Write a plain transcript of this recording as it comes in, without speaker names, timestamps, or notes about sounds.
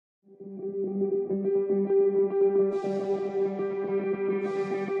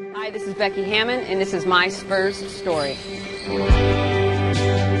This is Becky Hammon, and this is my Spurs story. I've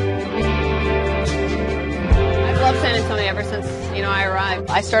loved San Antonio ever since, I arrived.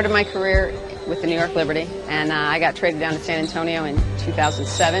 I started my career with the New York Liberty, and I got traded down to San Antonio in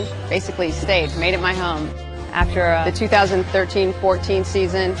 2007. Basically stayed, made it my home. After the 2013-14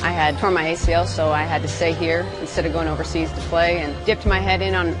 season, I had torn my ACL, so I had to stay here instead of going overseas to play, and dipped my head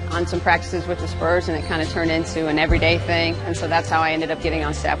in on some practices with the Spurs, and it kind of turned into an everyday thing, and so that's how I ended up getting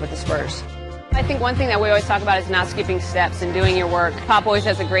on staff with the Spurs. I think one thing that we always talk about is not skipping steps and doing your work. Pop always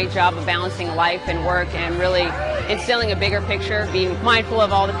does a great job of balancing life and work and really instilling a bigger picture, being mindful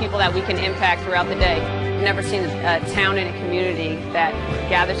of all the people that we can impact throughout the day. I've never seen a town and a community that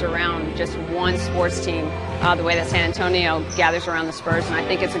gathers around just one sports team the way that San Antonio gathers around the Spurs, and I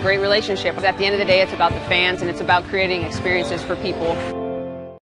think it's a great relationship. But at the end of the day, it's about the fans, and it's about creating experiences for people.